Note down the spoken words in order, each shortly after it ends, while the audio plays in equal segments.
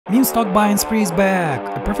Meme stock buying spree is back!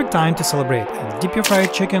 A perfect time to celebrate and dip your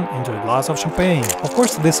fried chicken into a glass of champagne. Of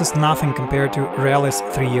course, this is nothing compared to rallies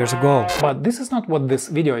 3 years ago. But this is not what this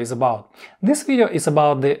video is about. This video is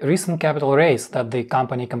about the recent capital raise that the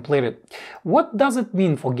company completed. What does it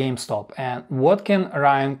mean for GameStop and what can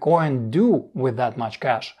Ryan Cohen do with that much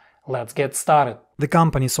cash? Let's get started. The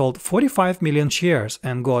company sold 45 million shares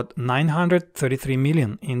and got 933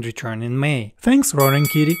 million in return in May. Thanks, Roaring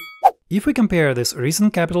Kitty. If we compare this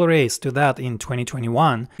recent capital raise to that in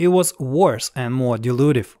 2021, it was worse and more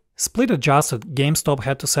dilutive. Split adjusted, GameStop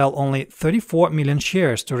had to sell only 34 million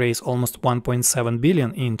shares to raise almost 1.7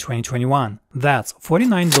 billion in 2021. That's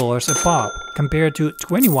 $49 a pop, compared to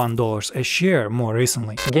 $21 a share more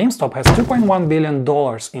recently. GameStop has $2.1 billion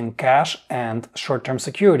in cash and short-term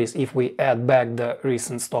securities if we add back the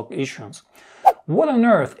recent stock issuance. What on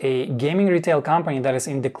earth a gaming retail company that is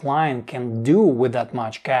in decline can do with that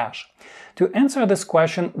much cash? To answer this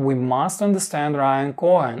question, we must understand Ryan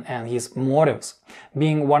Cohen and his motives.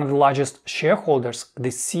 Being one of the largest shareholders, the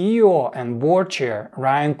CEO and board chair,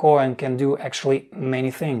 Ryan Cohen can do actually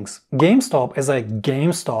many things. GameStop as a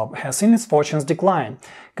GameStop has seen its fortunes decline.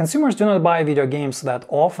 Consumers do not buy video games that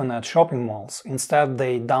often at shopping malls. Instead,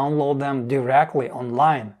 they download them directly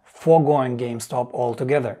online, foregoing GameStop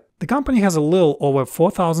altogether. The company has a little over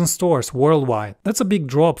 4,000 stores worldwide. That's a big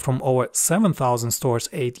drop from over 7,000 stores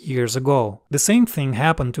 8 years ago. The same thing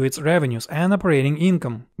happened to its revenues and operating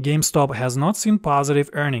income. GameStop has not seen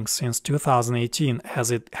positive earnings since 2018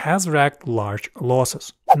 as it has racked large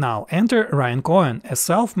losses. Now enter Ryan Cohen, a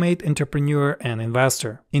self-made entrepreneur and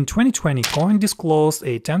investor. In 2020, Cohen disclosed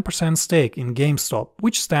a 10% stake in GameStop,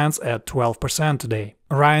 which stands at 12% today.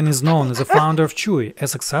 Ryan is known as the founder of Chewy, a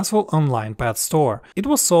successful online pet store. It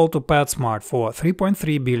was sold to PetSmart for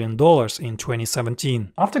 $3.3 billion in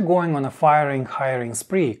 2017. After going on a hiring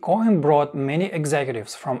spree, Cohen brought many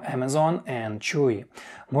executives from Amazon and Chewy.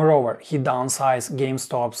 Moreover, he downsized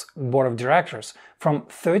GameStop's board of directors from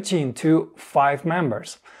 13 to 5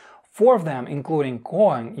 members. 4 of them, including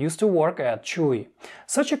Cohen, used to work at Chewy.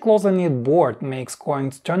 Such a closely knit board makes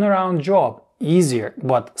Cohen's turnaround job easier,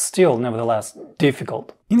 but still nevertheless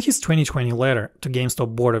difficult. In his 2020 letter to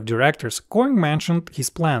GameStop board of directors, Cohen mentioned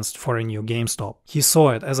his plans for a new GameStop. He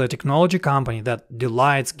saw it as a technology company that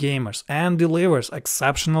delights gamers and delivers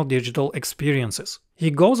exceptional digital experiences.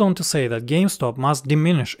 He goes on to say that GameStop must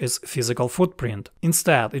diminish its physical footprint.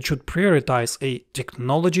 Instead, it should prioritize a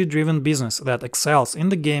technology-driven business that excels in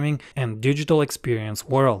the gaming and digital experience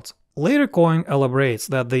worlds. Later, Cohen elaborates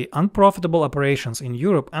that the unprofitable operations in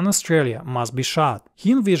Europe and Australia must be shut.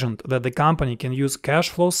 He envisioned that the company can use cash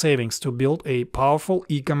flow savings to build a powerful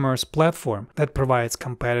e-commerce platform that provides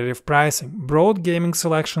competitive pricing, broad gaming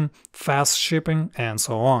selection, fast shipping, and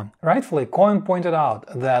so on. Rightfully, Cohen pointed out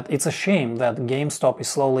that it's a shame that GameStop is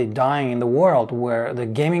slowly dying in the world where the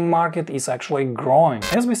gaming market is actually growing.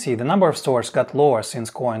 As we see, the number of stores got lower since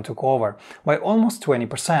Cohen took over, by almost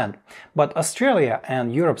 20%, but Australia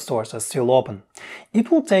and Europe stores are still open.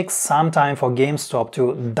 It will take some time for GameStop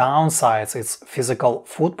to downsize its physical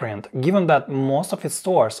footprint, given that most of its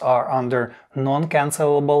stores are under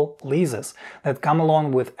non-cancelable leases that come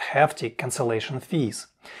along with hefty cancellation fees.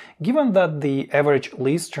 Given that the average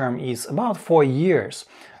lease term is about 4 years,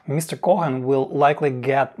 Mr. Cohen will likely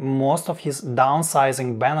get most of his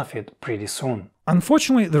downsizing benefit pretty soon.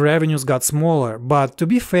 Unfortunately, the revenues got smaller, but to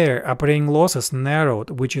be fair, operating losses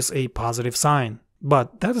narrowed, which is a positive sign.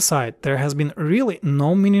 But that aside, there has been really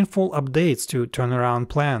no meaningful updates to turnaround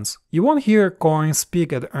plans. You won't hear Cohen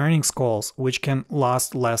speak at earnings calls, which can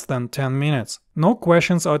last less than 10 minutes. No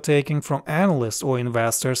questions are taken from analysts or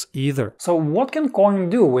investors either. So what can Cohen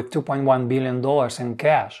do with $2.1 billion in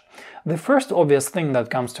cash? The first obvious thing that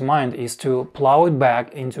comes to mind is to plow it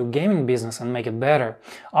back into gaming business and make it better.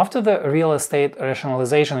 After the real estate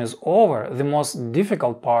rationalization is over, the most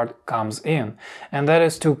difficult part comes in, and that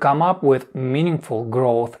is to come up with meaningful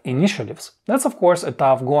growth initiatives. That's of course a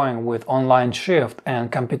tough going with online shift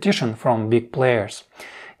and competition from big players.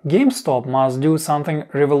 GameStop must do something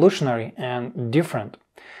revolutionary and different.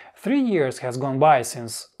 3 years has gone by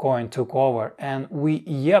since Cohen took over, and we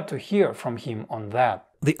yet to hear from him on that.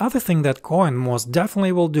 The other thing that Cohen most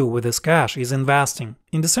definitely will do with his cash is investing.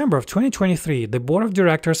 In December of 2023, the board of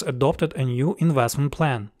directors adopted a new investment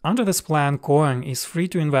plan. Under this plan, Cohen is free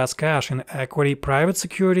to invest cash in equity, private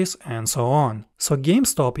securities, and so on. So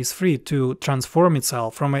GameStop is free to transform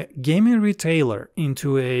itself from a gaming retailer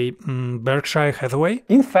into a Berkshire Hathaway.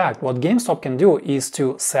 In fact, what GameStop can do is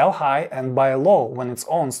to sell high and buy low when its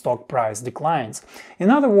own stock price declines. In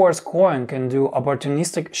other words, Cohen can do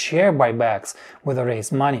opportunistic share buybacks with the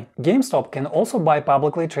raised money. GameStop can also buy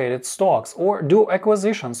publicly traded stocks or do acquisitions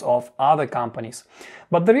positions of other companies.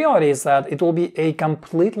 But the reality is that it will be a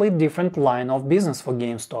completely different line of business for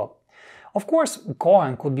GameStop. Of course,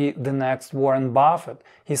 Cohen could be the next Warren Buffett.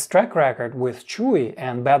 His track record with Chewy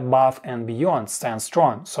and Bed Bath & Beyond stands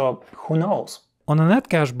strong, so who knows? On a net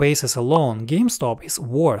cash basis alone, GameStop is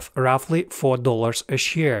worth roughly $4 a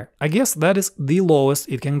share. I guess that is the lowest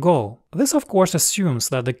it can go. This of course assumes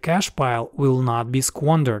that the cash pile will not be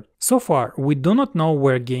squandered. So far, we do not know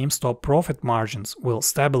where GameStop profit margins will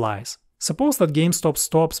stabilize. Suppose that GameStop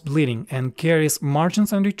stops bleeding and carries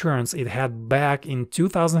margins and returns it had back in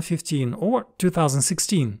 2015 or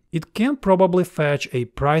 2016. It can probably fetch a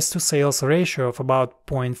price-to-sales ratio of about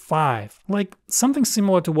 0.5, like something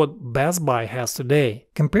similar to what Best Buy has today.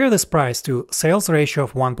 Compare this price to sales ratio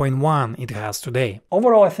of 1.1 it has today.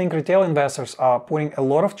 Overall, I think retail investors are putting a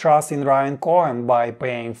lot of trust in Ryan Cohen by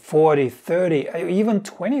paying $40, $30, even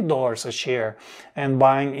 $20 a share and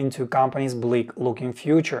buying into company's bleak-looking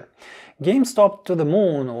future. GameStop to the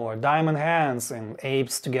moon or Diamond Hands and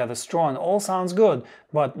Apes Together Strong all sounds good,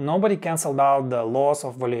 but nobody canceled out the laws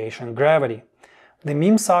of valuation gravity. The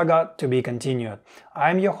meme saga to be continued.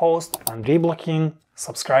 I'm your host, Andrei Blokhin.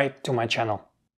 Subscribe to my channel.